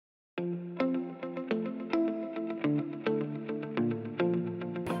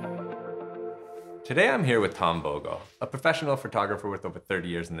Today I'm here with Tom Vogel, a professional photographer with over 30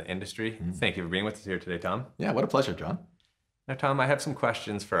 years in the industry. Thank you for being with us here today, Tom. Yeah, what a pleasure, John. Now, Tom, I have some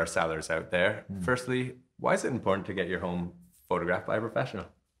questions for our sellers out there. Firstly, why is it important to get your home photographed by a professional?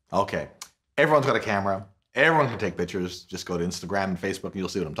 Okay, everyone's got a camera. Everyone can take pictures. Just go to Instagram and Facebook and you'll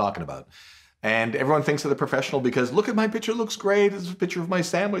see what I'm talking about. And everyone thinks they're professional because look at my picture, looks great. It's a picture of my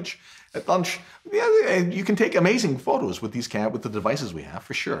sandwich at lunch. Yeah, you can take amazing photos with with the devices we have,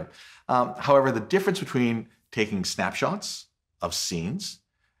 for sure. However, the difference between taking snapshots of scenes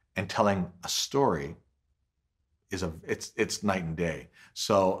and telling a story is it's night and day.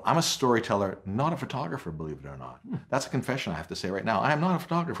 So I'm a storyteller, not a photographer, believe it or not. That's a confession I have to say right now. I am not a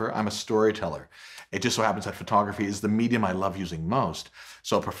photographer, I'm a storyteller. It just so happens that photography is the medium I love using most.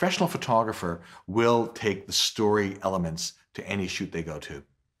 So a professional photographer will take the story elements to any shoot they go to.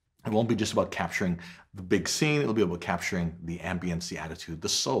 It won't be just about capturing the big scene, it'll be about capturing the ambience, the attitude, the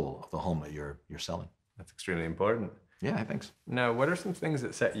soul of the home that you're selling. That's extremely important. Yeah, thanks. Now, what are some things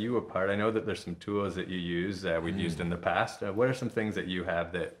that set you apart? I know that there's some tools that you use that we've used in the past. What are some things that you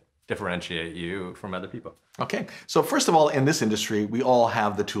have that differentiate you from other people? Okay, so first of all, in this industry, we all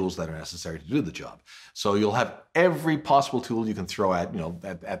have the tools that are necessary to do the job. So you'll have every possible tool you can throw at,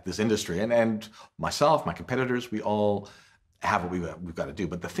 at this industry. And myself, my competitors, we all have what we've got to do.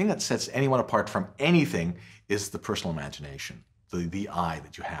 But the thing that sets anyone apart from anything is the personal imagination, the eye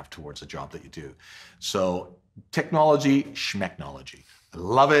that you have towards the job that you do. So technology, schmechnology. I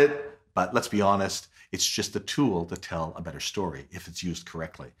love it, but let's be honest, it's just a tool to tell a better story if it's used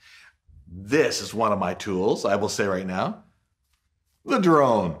correctly. This is one of my tools, I will say right now, the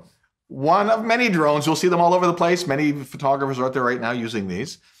drone. One of many drones, you'll see them all over the place. Many photographers are out there right now using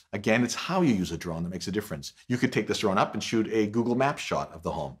these. Again, it's how you use a drone that makes a difference. You could take this drone up and shoot a Google Maps shot of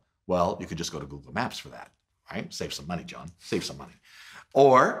the home. Well, you could just go to Google Maps for that, right? Save some money, John, save some money.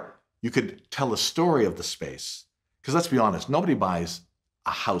 Or you could tell a story of the space. Because let's be honest, nobody buys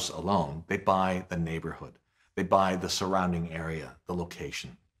a house alone. They buy the neighborhood. They buy the surrounding area, the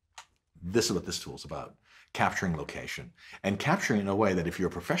location. This is what this tool is about, capturing location. And capturing in a way that if you're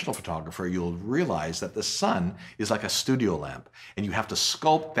a professional photographer, you'll realize that the sun is like a studio lamp. And you have to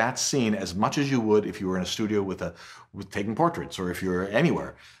sculpt that scene as much as you would if you were in a studio with taking portraits or if you're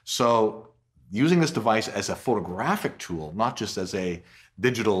anywhere. So using this device as a photographic tool, not just as a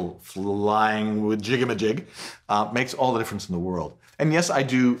digital flying with jig-a-ma-jig, makes all the difference in the world. And yes, I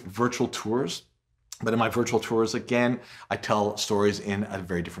do virtual tours, but in my virtual tours, again, I tell stories in a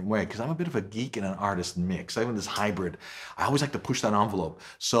very different way because I'm a bit of a geek and an artist mix. I'm in this hybrid. I always like to push that envelope.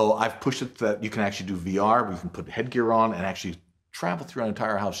 So I've pushed it that you can actually do VR, where you can put headgear on and actually travel through an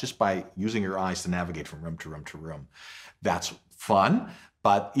entire house just by using your eyes to navigate from room to room to room. That's fun,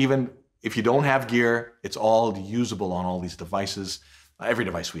 but even if you don't have gear, it's all usable on all these devices. Every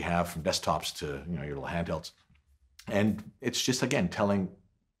device we have, from desktops to your little handhelds. And it's just, again, telling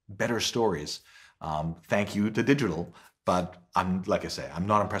better stories. Thank you to digital, but like I say, I'm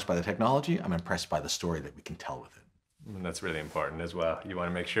not impressed by the technology, I'm impressed by the story that we can tell with it. And that's really important as well. You want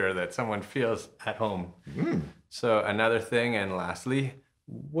to make sure that someone feels at home. So another thing, and lastly,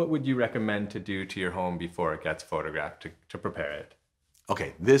 what would you recommend to do to your home before it gets photographed to prepare it?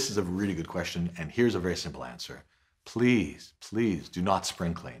 Okay, this is a really good question, and here's a very simple answer. Please, please do not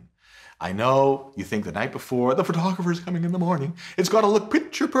spring clean. I know you think the night before, the photographer's coming in the morning, it's got to look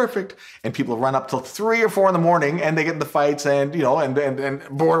picture perfect, and people run up till 3 or 4 in the morning and they get into fights and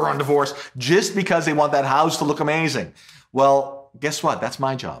border on divorce just because they want that house to look amazing. Well, guess what? That's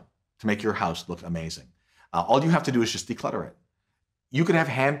my job, to make your house look amazing. All you have to do is just declutter it. You could have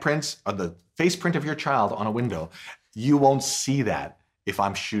handprints or the face print of your child on a window. You won't see that if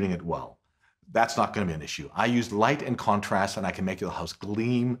I'm shooting it well. That's not going to be an issue. I use light and contrast, and I can make the house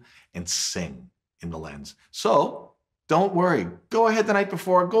gleam and sing in the lens. So don't worry. Go ahead the night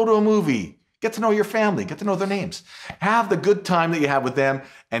before, go to a movie, get to know your family, get to know their names. Have the good time that you have with them,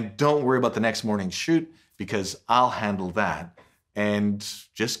 and don't worry about the next morning's shoot because I'll handle that, and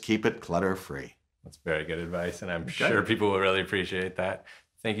just keep it clutter-free. That's very good advice, and I'm sure people will really appreciate that.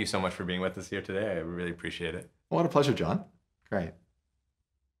 Thank you so much for being with us here today. I really appreciate it. What a pleasure, John. Great.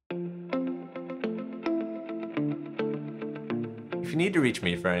 If you need to reach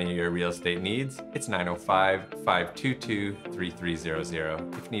me for any of your real estate needs, it's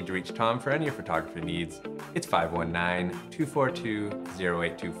 905-522-3300. If you need to reach Tom for any of your photography needs, it's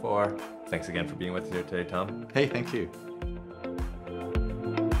 519-242-0824. Thanks again for being with us here today, Tom. Hey, thank you.